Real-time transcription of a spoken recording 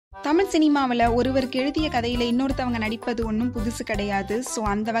தமிழ் சினிமாவில் ஒருவருக்கு எழுதிய கதையில இன்னொருத்தவங்க நடிப்பது ஒன்றும் புதுசு கிடையாது. ஸோ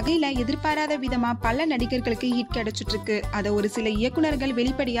அந்த வகையில் எதிர்பாராத விதமாக பல நடிகர்களுக்கு ஹிட் கிடைச்சிட்டு இருக்கு. அதை ஒரு சில இயக்குனர்கள்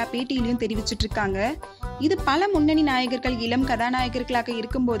வெளிப்படையாக பேட்டியிலையும் தெரிவிச்சிட்டு இருக்காங்க. இது பல முன்னணி நாயகர்கள் இளம் கதாநாயகர்களாக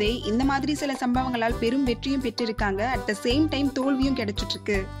இருக்கும்போதே இந்த மாதிரி சில சம்பவங்களால் பெரும் வெற்றியும் பெற்றிருக்காங்க. அட் த சேம் டைம் தோல்வியும் கிடைச்சிட்டு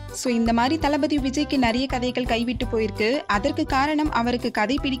இருக்கு. ஸோ இந்த மாதிரி தளபதி விஜய்க்கு நிறைய கதைகள் கைவிட்டு போயிருக்கு. அதற்கு காரணம் அவருக்கு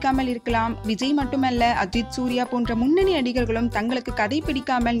கதை பிடிக்காமல் இருக்கலாம். விஜய் மட்டுமல்ல, அஜித், சூர்யா போன்ற முன்னணி நடிகர்களும் தங்களுக்கு கதை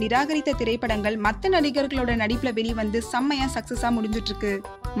பிடிக்காமல் நிராகரித்த திரைப்படங்கள் மற்ற நடிகர்களோட நடிப்புல வெளிவந்து செம்மையா சக்சஸா முடிஞ்சிட்டு இருக்கு.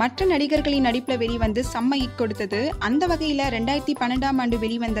 மற்ற நடிகர்களின் நடிப்புல வெளிவந்து செம்ம ஹிட் கொடுத்தது. அந்த வகையில 2012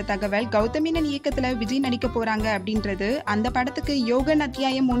 வெளிவந்த தகவல் கௌதமேனன் இயக்கத்துல விஜய் நடிக்க போறாங்க அப்படின்றது. அந்த படத்துக்கு யோகன்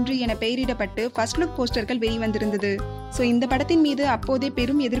அத்தியாயம் 1 என பெயரிடப்பட்டு ஃபர்ஸ்ட் லுக் போஸ்டர்கள் வெளிவந்திருந்தது. ஸோ இந்த படத்தின் மீது அப்போதே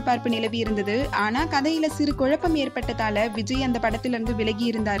பெரும் எதிர்பார்ப்பு நிலவி இருந்தது. ஆனா கதையில சிறு குழப்பம் ஏற்பட்டதால விஜய் அந்த படத்திலிருந்து விலகி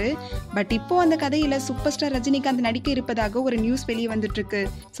இருந்தாரு. பட் இப்போ அந்த கதையில சூப்பர் ஸ்டார் ரஜினிகாந்த் நடிக்க இருப்பதாக ஒரு நியூஸ் வெளியே வந்துட்டு இருக்கு.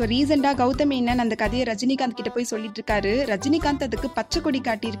 ஸோ ரீசெண்டா கௌதமேனன் அந்த கதையை ரஜினிகாந்த் கிட்ட போய் சொல்லிட்டு இருக்காரு. ரஜினிகாந்த் அதுக்கு பச்சை கொடி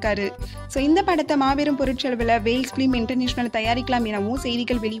காட்டியிருக்காரு. ஸோ இந்த படத்தை மாபெரும் பொருட்செலவில் வேல்ஸ் ஃபிலிம் இன்டர்நேஷனல் தயாரிக்கலாம் எனவும்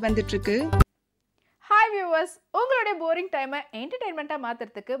செய்திகள் வெளிவந்துட்டு இருக்கு. ஹாய் வியூவர்ஸ், உங்களுடைய போரிங் டைமை என்டர்டைன்மெண்ட்டாக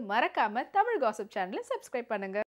மாற்றுறதுக்கு மறக்காம தமிழ் காசிப் சேனலை சப்ஸ்கிரைப் பண்ணுங்க.